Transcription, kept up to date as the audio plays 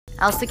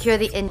I'll secure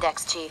the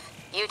index, Chief.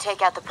 You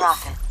take out the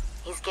Prophet.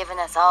 He's given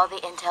us all the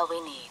intel we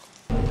need.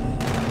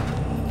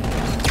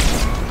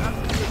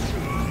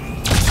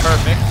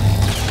 Perfect.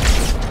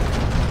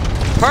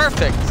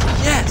 Perfect!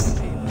 Yes!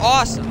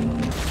 Awesome!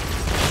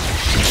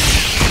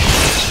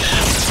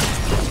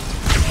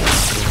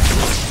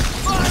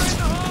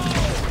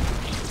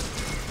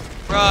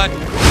 Run!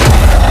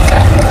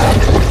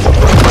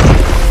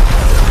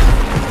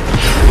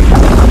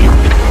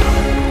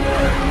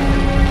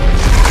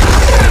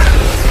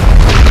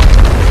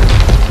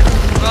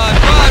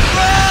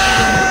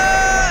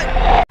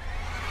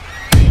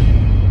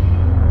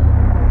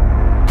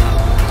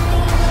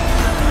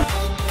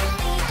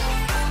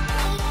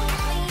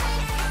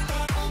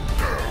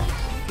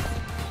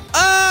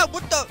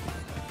 What the?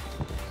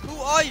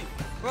 Who are you?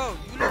 Bro,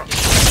 you look at...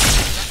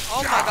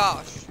 Oh my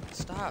gosh.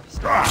 Stop.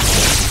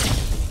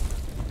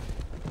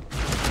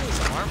 Who's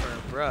armor,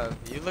 bro?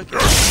 You look at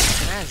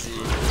snazzy.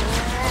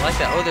 I like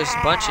that. Oh, there's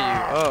a bunch of you.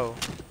 Oh.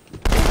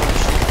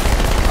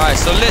 Alright,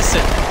 so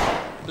listen.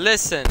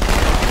 Listen.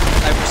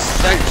 I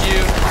respect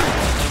you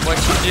and what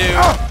you do.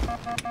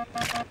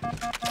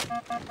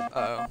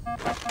 Uh-oh.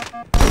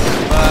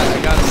 But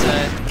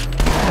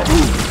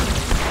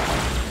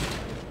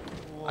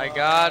I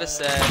gotta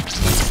say,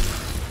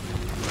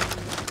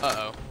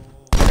 uh-oh.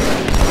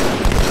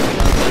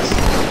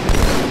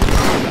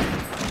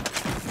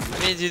 I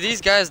mean, do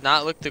these guys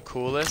not look the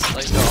coolest?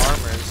 Like, the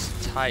armor's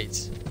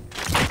tight.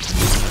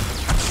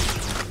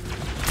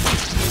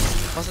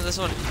 Wasn't this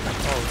one?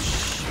 Oh,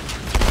 shit.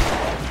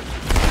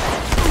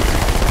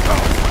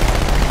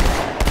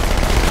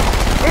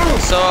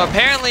 So,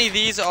 apparently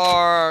these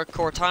are...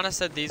 Cortana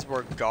said these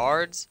were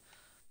guards.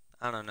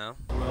 I don't know.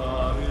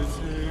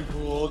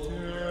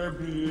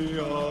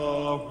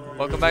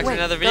 Welcome back to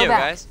another video,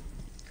 guys.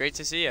 Great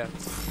to see you.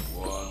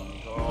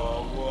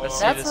 Let's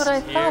see. That's what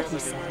I thought he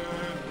said.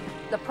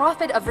 The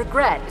Prophet of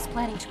Regret is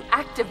planning to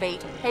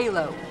activate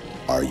Halo.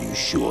 Are you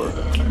sure?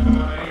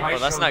 Well,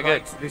 that's not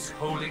good. This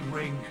holy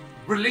ring,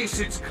 release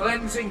its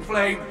cleansing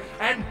flame,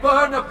 and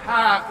burn a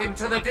path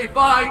into the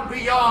divine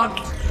beyond.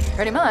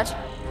 Pretty much.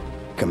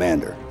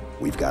 Commander,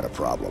 we've got a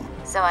problem.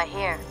 So I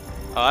hear.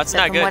 Oh, that's But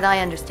not from good. what I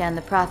understand,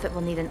 the Prophet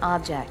will need an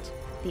object,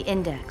 the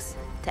index,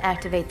 to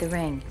activate the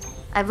ring.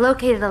 I've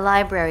located a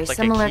library Like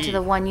a similar key. to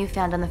the one you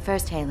found on the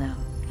first Halo.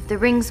 If the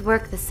rings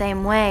work the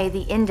same way,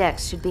 the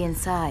index should be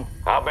inside.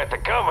 I'll bet the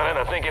Covenant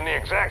are thinking the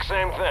exact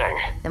same thing.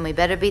 Then we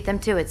better beat them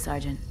to it,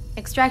 Sergeant.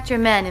 Extract your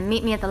men and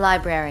meet me at the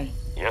library.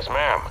 Yes,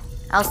 ma'am.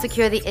 I'll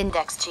secure the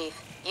index,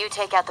 Chief. You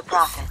take out the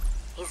Prophet.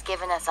 He's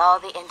given us all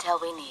the intel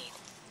we need.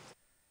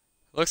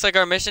 Looks like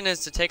our mission is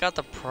to take out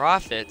the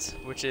Prophet,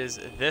 which is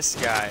this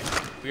guy.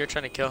 We are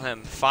trying to kill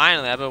him.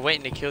 Finally, I've been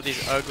waiting to kill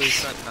these ugly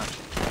I've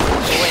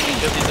been waiting to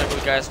kill these ugly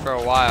guys for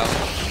a while.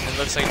 It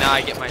looks like now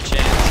I get my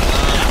chance.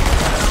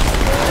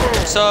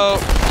 So,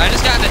 I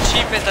just got an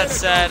achievement that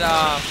said,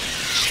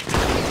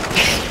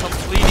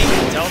 completing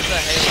Delta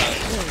Halo.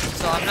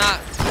 So I'm not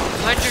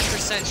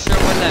 100% sure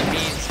what that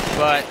means,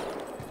 but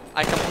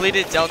I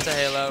completed Delta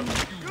Halo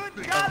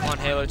on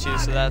Halo 2,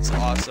 so that's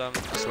awesome.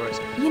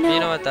 You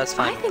know what? That's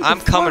fine. I'm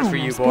coming for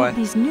you, boy.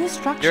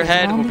 Your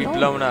head will be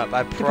blown up,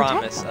 I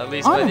promise. At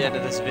least by the end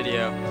of this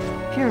video.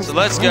 So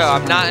let's go.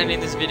 I'm not ending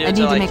this video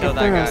until I kill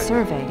that guy. I need to make a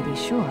thorough survey to be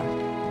sure.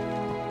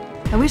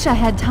 I wish I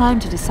had time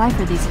to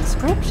decipher these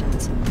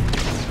inscriptions.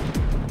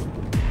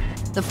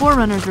 The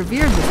Forerunners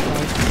revered this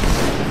place.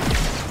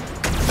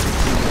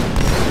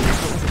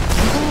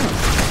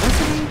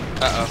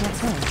 Uh-oh.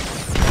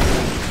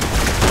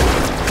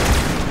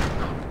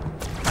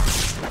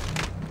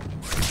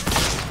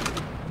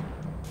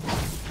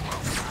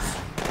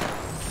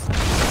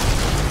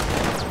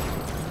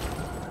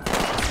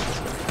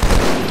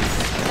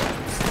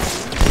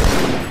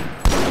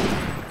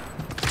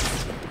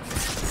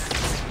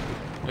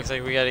 Looks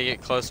like we gotta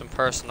get close and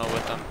personal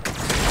with them.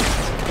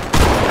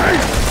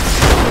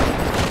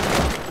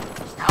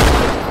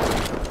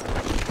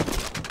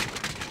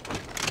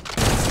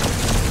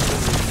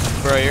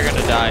 Bro, you're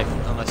gonna die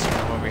unless you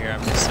come over here,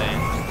 I'm just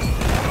saying.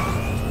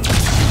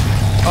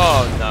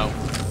 Oh, no.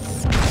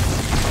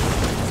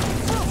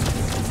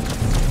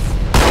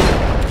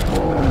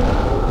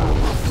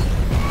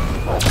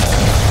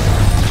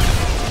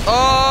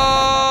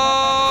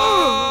 Oh!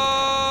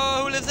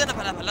 Who lives in a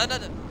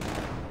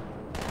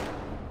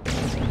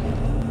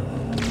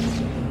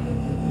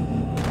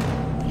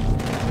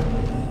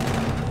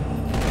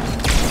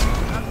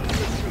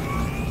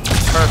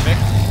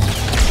Perfect.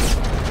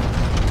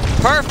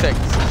 Perfect.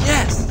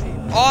 Yes.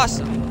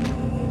 Awesome.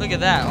 Look at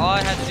that. All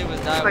I had to do was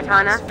die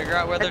Cortana, once. Figure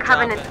out where the they're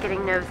Covenant's dropping.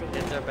 getting nosy.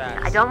 Hit their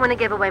backs. I don't want to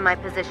give away my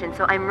position,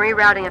 so I'm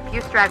rerouting a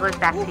few stragglers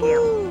back to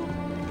you.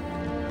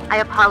 I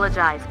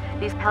apologize.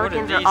 These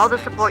Pelicans are all the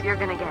support you're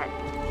gonna get.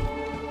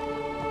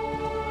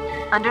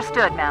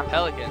 Understood, ma'am.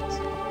 Pelicans.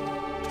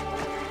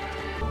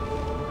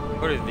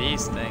 What are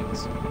these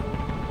things?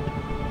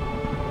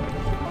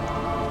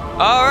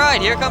 All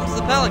right, here comes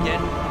the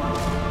Pelican.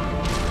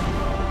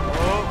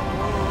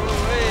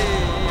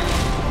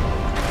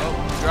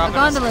 A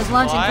gondola is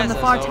launching from the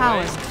far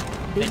tower.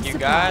 big Thank you,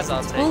 surprise. guys. I'll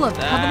It's take full of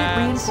that. Covenant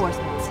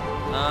reinforcements.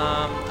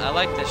 I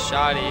like the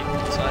shoddy,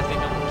 so I think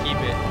I'm gonna keep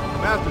it.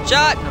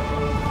 Shot!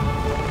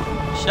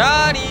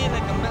 Shoddy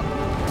like a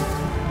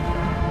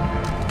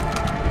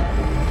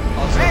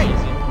also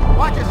easy.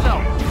 Watch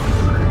yourself!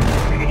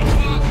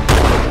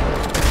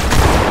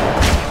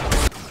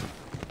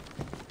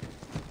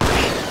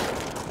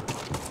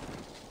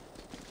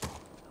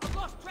 I've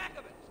lost track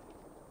of it.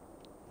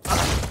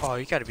 Oh,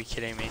 you gotta be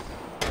kidding me.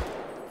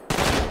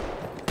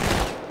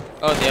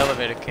 Oh, the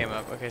elevator came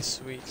up. Okay,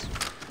 sweet.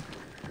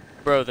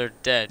 Bro, they're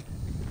dead.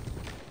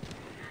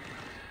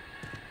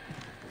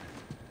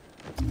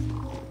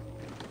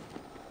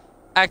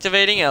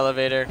 Activating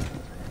elevator.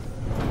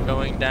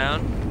 Going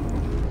down.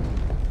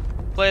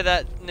 Play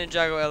that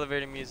Ninjago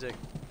elevator music.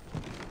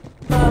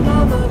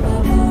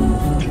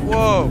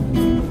 Whoa!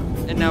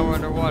 And now we're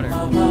underwater.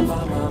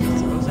 What's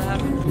supposed to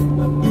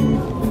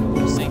happen?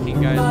 We're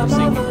sinking, guys. We're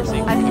sinking. We're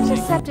sinking. I've We're sinking.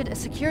 intercepted a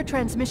secure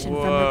transmission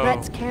from Whoa.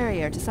 Regret's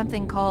carrier to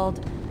something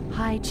called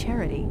High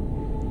Charity.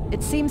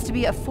 It seems to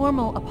be a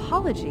formal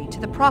apology to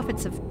the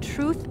prophets of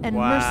truth and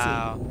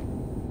Wow.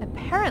 mercy.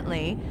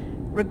 Apparently,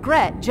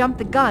 Regret jumped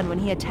the gun when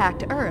he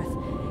attacked Earth.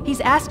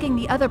 He's asking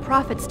the other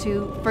prophets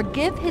to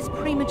forgive his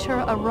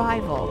premature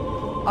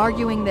arrival,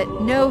 arguing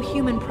that no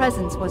human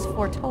presence was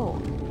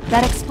foretold.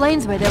 That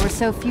explains why there were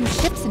so few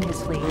ships in his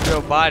fleet. Move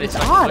your body It's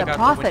so I can odd look a out the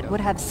prophet window.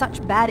 would have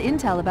such bad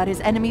intel about his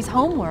enemy's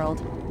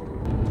homeworld.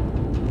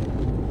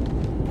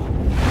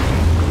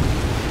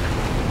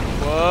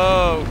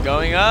 Whoa,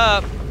 going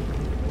up.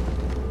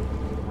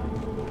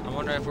 I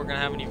wonder if we're gonna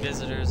have any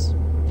visitors.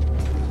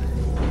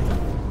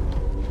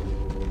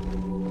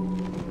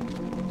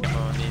 Come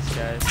on, these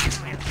guys.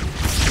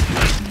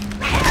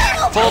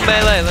 Full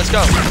melee, let's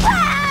go.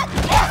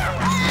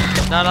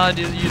 Not allowed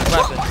to use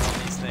weapons on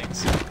these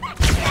things.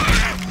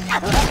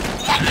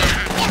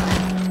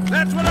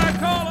 That's what I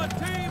call a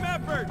team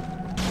effort.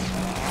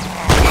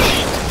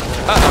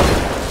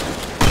 Uh-oh.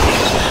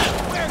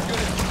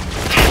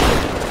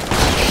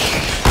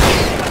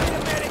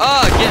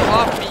 Oh, get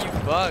off me, you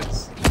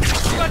bugs.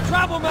 You got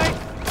trouble, mate.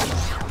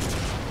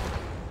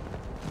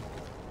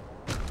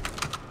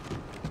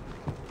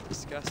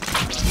 Disgusting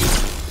bugs.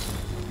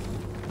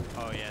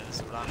 Oh yeah, this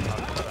is what I'm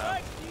talking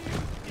about.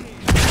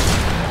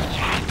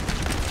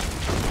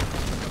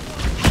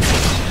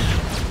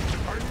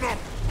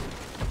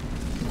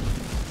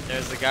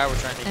 There's the guy we're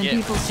trying to And get.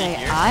 people say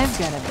Here. I've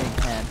got a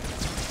big head.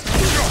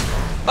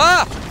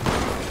 Ah!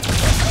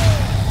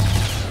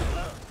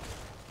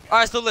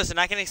 Alright, so listen,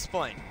 I can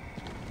explain.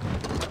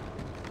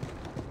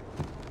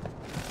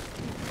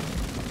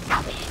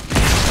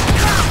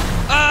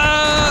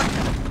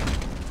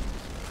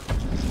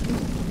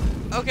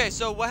 Okay,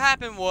 so what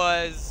happened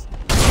was...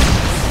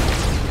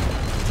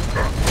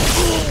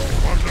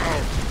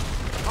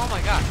 Oh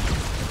my god.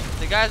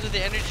 The guys with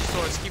the energy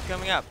swords keep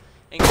coming up.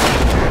 And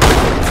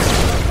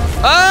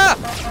ah!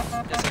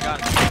 Yes, I got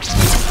it.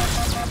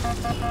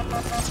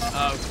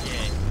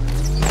 Okay.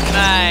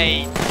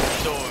 Night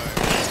sword.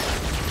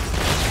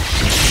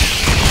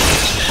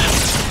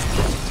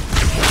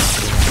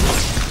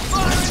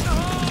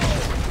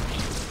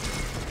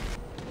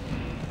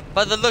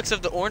 By the looks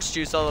of the orange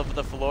juice all over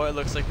the floor, it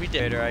looks like we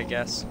did her, I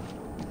guess.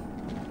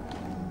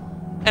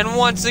 And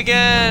once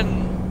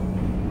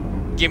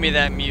again, give me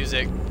that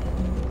music.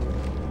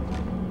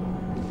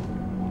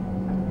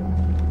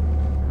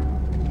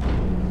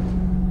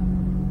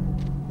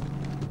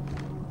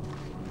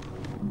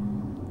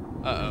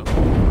 Uh-oh.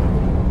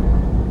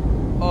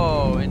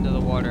 Oh, into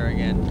the water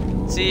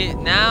again. See,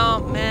 now,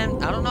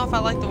 man, I don't know if I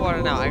like the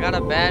water now. I got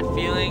a bad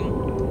feeling.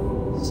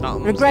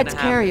 Regret's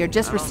carrier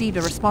just received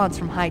a response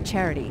from High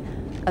Charity.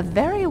 A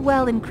very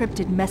well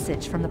encrypted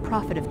message from the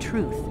Prophet of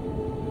Truth.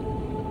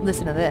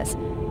 Listen to this.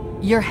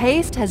 Your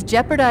haste has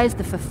jeopardized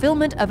the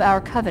fulfillment of our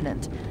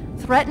covenant,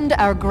 threatened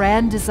our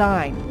grand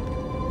design.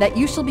 That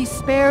you shall be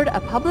spared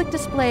a public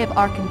display of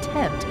our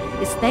contempt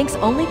is thanks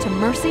only to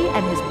Mercy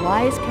and his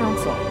wise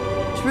counsel.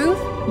 Truth,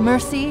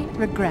 Mercy,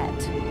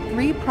 Regret.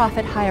 3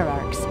 prophet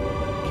hierarchs.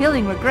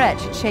 Killing Regret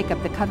should shake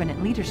up the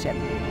covenant leadership.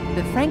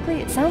 But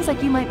frankly, it sounds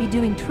like you might be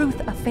doing Truth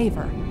a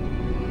favor.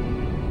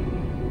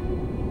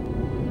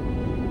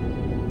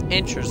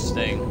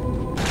 Interesting.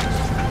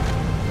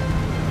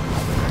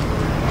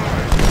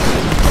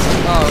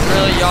 Oh,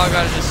 really? Y'all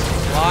gotta just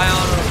fly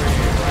on over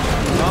here.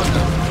 Oh,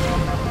 no.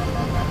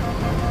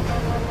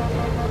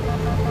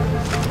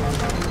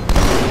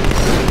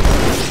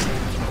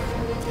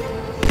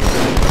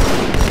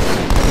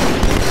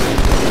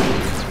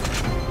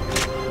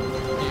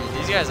 Dude,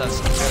 these guys have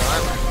some good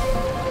armor.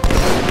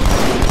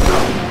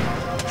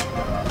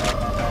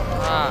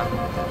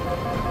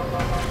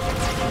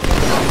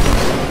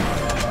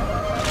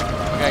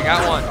 Okay,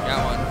 got one.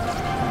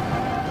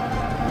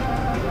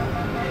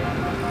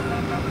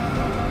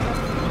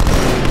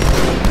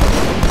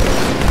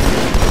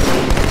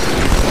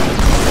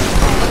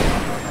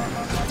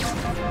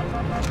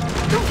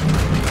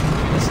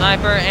 The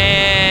sniper,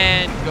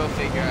 and go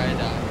figure, I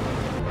died.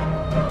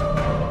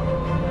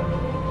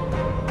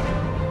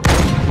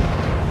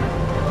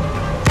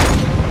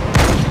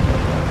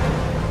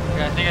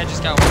 I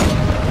just got one.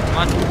 Come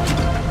on.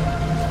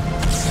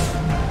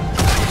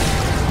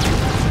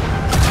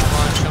 Come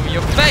on, show me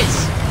your face!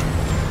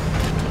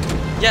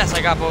 Yes,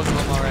 I got both of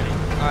them already.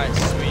 Alright,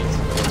 sweet.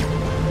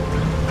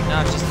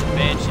 Now it's just the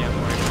Banshee I'm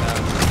worried about.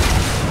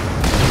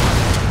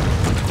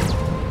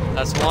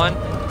 That's one.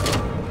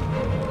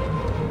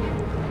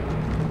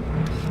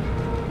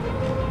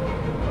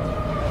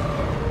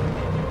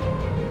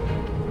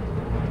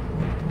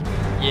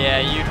 Yeah,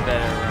 you'd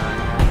better run.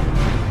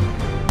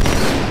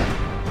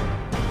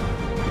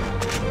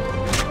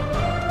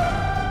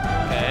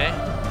 Okay.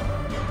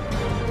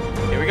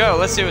 Here we go.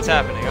 Let's see what's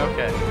happening.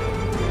 Okay.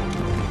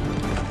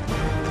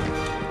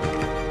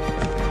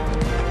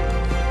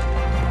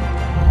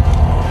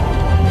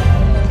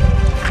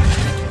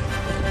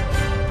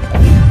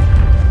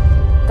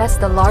 That's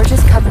the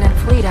largest Covenant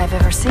fleet I've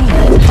ever seen.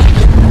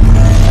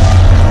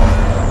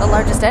 The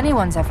largest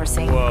anyone's ever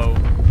seen. Whoa.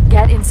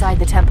 Get inside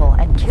the temple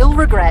and kill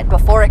Regret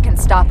before it can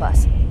stop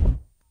us.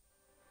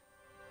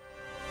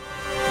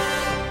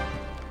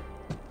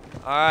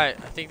 Alright,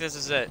 I think this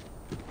is it.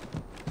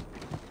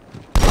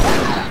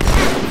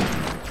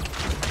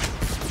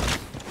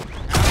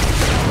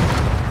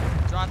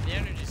 Drop the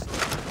energy sword.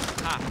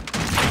 Ha.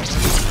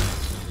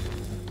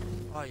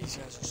 Oh, these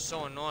guys are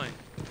so annoying.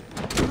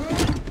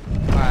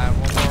 Alright,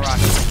 one more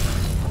rocket.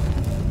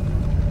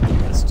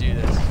 Let's do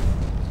this.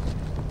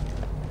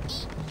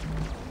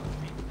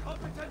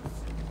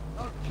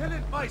 I'll kill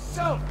it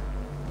myself!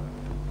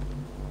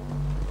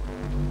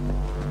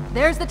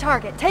 There's the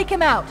target. Take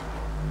him out.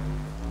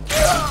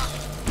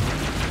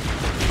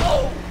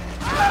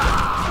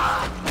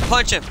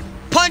 Punch him!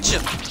 Punch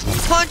him!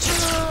 Punch him!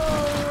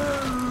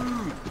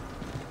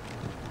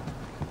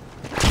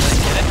 Let's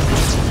get it.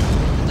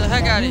 Get the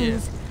heck out of here.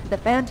 The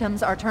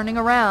Phantoms are turning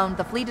around.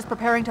 The fleet is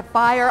preparing to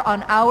fire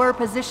on our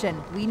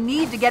position. We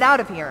need to get out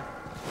of here.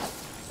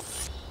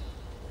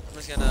 I'm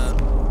just gonna...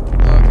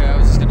 Okay, I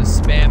was just gonna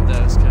spam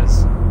those,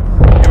 because...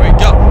 Here we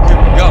go! Here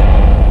we go!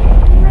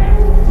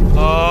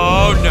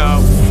 Oh,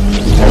 no.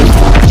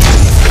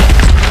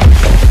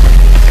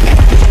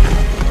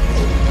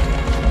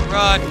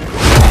 Run!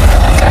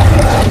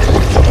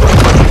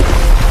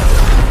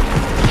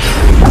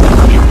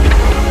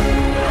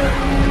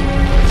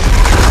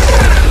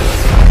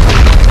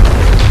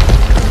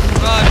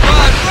 Run,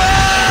 run,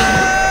 run!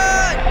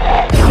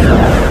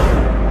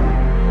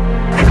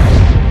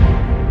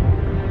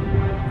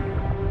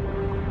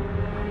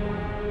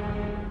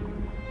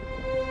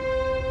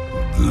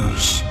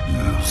 This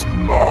is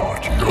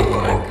not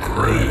your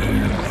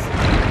grave,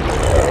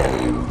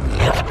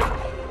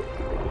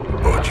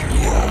 but you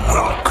are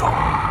welcome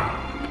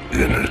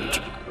in it.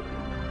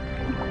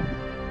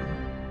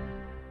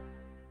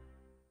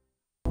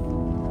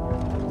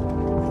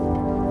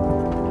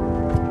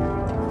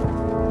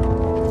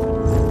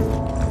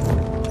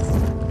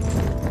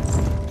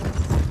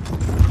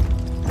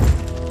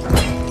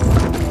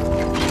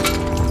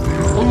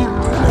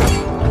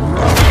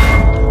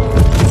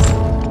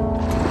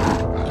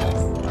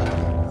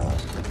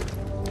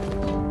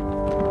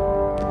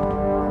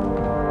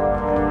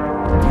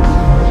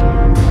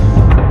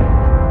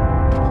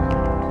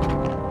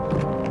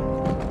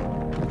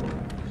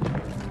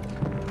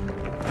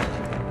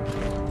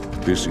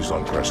 This is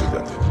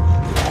unprecedented.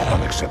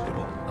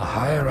 Unacceptable. The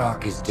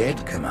Hierarch is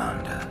dead,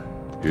 Commander.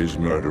 His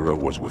murderer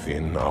was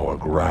within our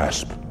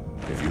grasp.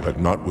 If you had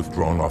not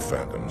withdrawn our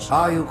phantoms...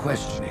 Are you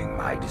questioning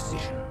my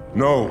decision?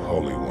 No,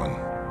 Holy One.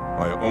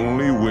 I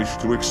only wish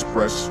to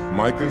express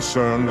my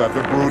concern that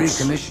the brutes...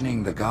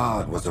 Recommissioning the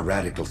Guard was a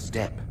radical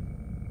step.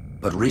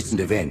 But recent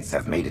events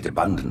have made it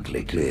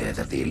abundantly clear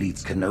that the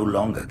elites can no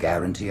longer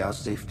guarantee our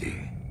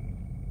safety.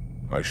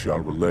 I shall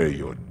relay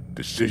your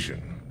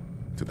decision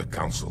to the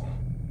Council.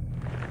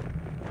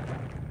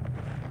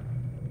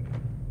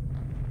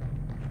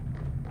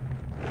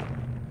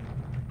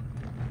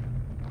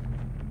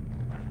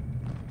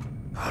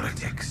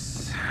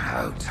 Politics,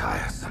 how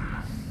tiresome.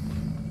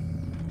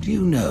 Do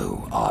you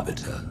know,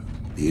 Arbiter,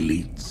 the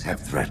elites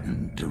have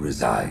threatened to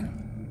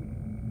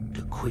resign,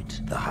 to quit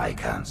the High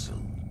Council,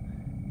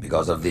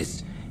 because of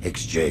this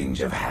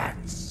exchange of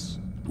hats?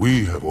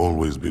 We have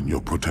always been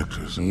your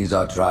protectors. These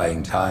are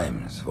trying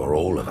times for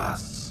all of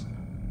us.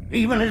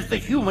 Even as the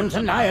humans'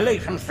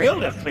 annihilation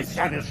filled us with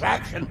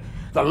satisfaction,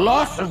 the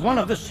loss of one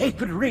of the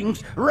sacred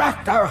rings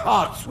racked our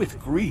hearts with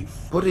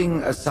grief.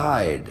 Putting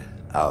aside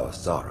our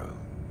sorrow,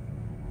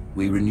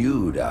 we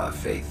renewed our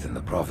faith in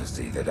the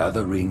prophecy that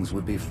other rings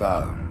would be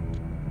found,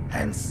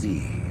 and see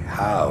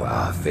how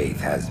our faith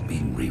has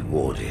been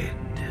rewarded.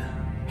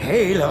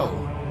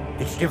 Halo,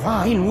 its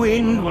divine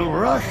wind will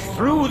rush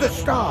through the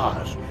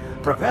stars,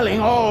 propelling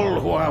all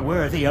who are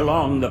worthy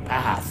along the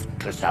path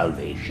to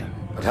salvation.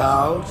 But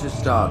how to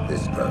start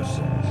this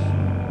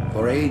process?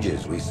 For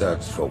ages we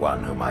searched for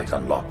one who might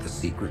unlock the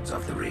secrets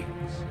of the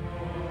rings.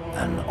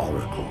 An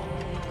oracle.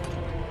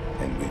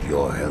 And with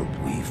your help,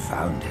 we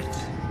found it.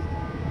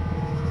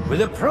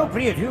 With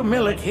appropriate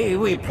humility,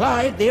 we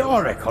plied the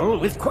Oracle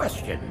with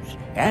questions,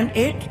 and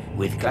it,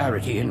 with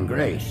clarity and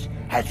grace,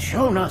 has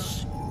shown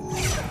us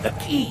the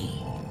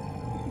key.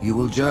 You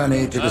will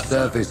journey to the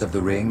surface of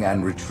the ring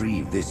and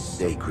retrieve this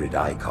sacred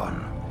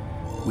icon.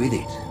 With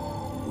it,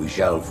 we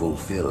shall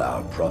fulfill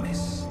our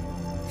promise.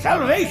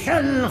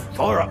 Salvation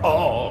for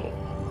all.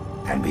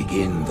 And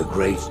begin the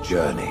great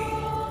journey.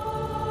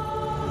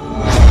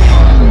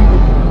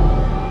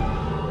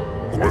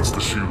 Once the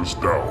shield is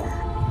down,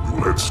 we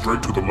will head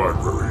straight to the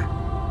library.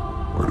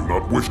 I do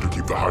not wish to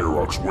keep the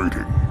Hierarchs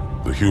waiting.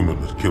 The human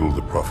that killed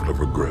the Prophet of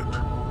Regret.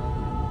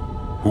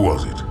 Who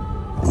was it?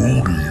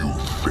 Who do you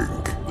think?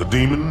 The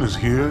demon is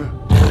here?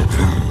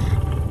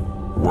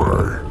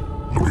 Why?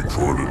 Looking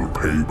for a little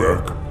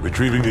payback?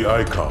 Retrieving the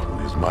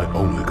icon is my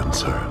only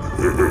concern.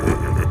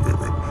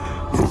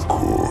 Of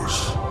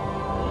course.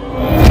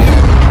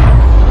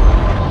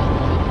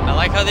 I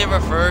like how they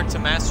refer to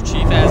Master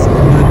Chief as the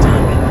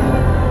demon.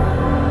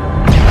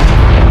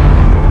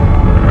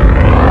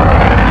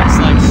 It's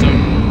like so.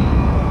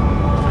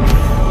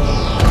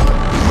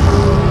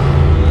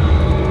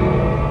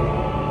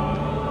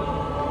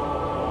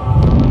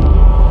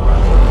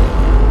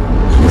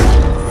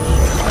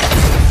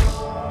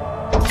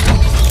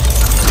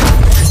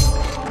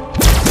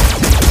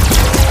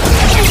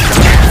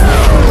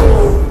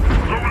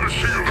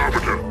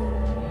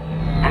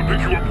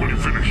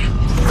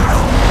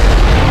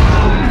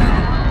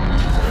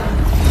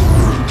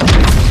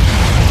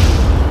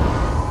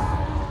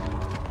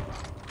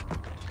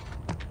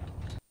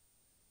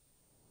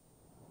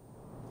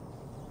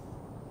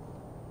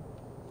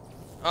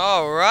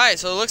 Alright,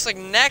 so it looks like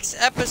next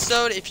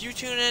episode, if you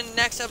tune in,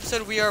 next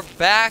episode we are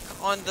back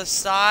on the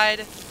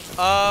side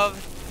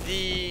of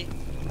the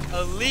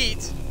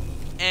Elite,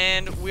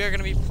 and we are going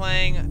to be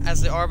playing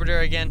as the Arbiter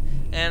again,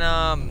 and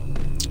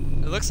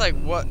it looks like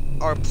what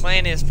our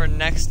plan is for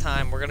next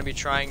time. We're going to be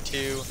trying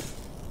to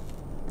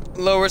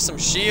lower some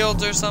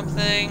shields or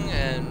something,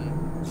 and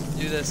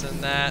do this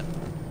and that,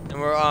 and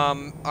we're,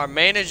 our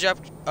main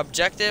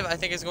objective, I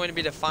think, is going to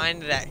be to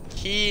find that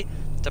key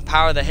to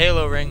power the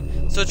Halo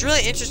ring. So it's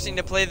really interesting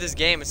to play this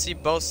game and see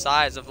both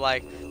sides of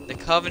like the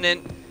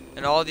Covenant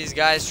and all these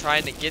guys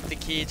trying to get the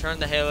key, turn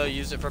the Halo,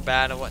 use it for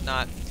bad and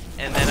whatnot,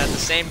 and then at the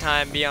same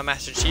time be on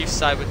Master Chief's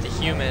side with the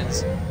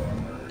humans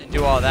and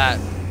do all that.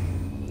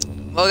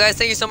 Well guys,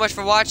 thank you so much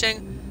for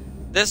watching.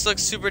 This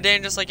looks super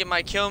dangerous, like it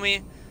might kill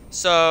me.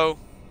 So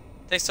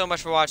thanks so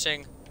much for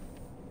watching,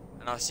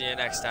 and I'll see you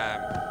next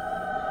time.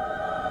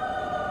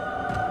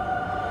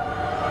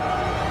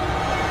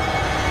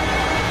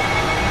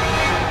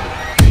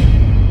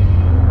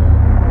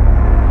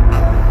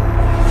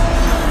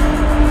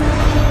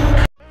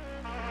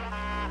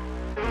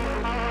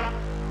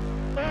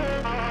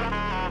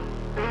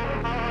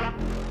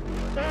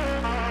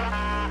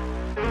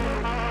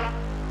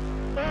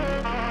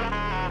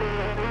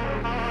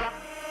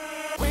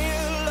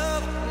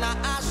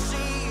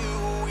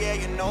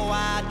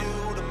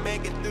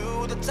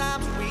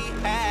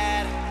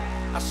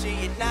 I see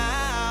it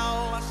now.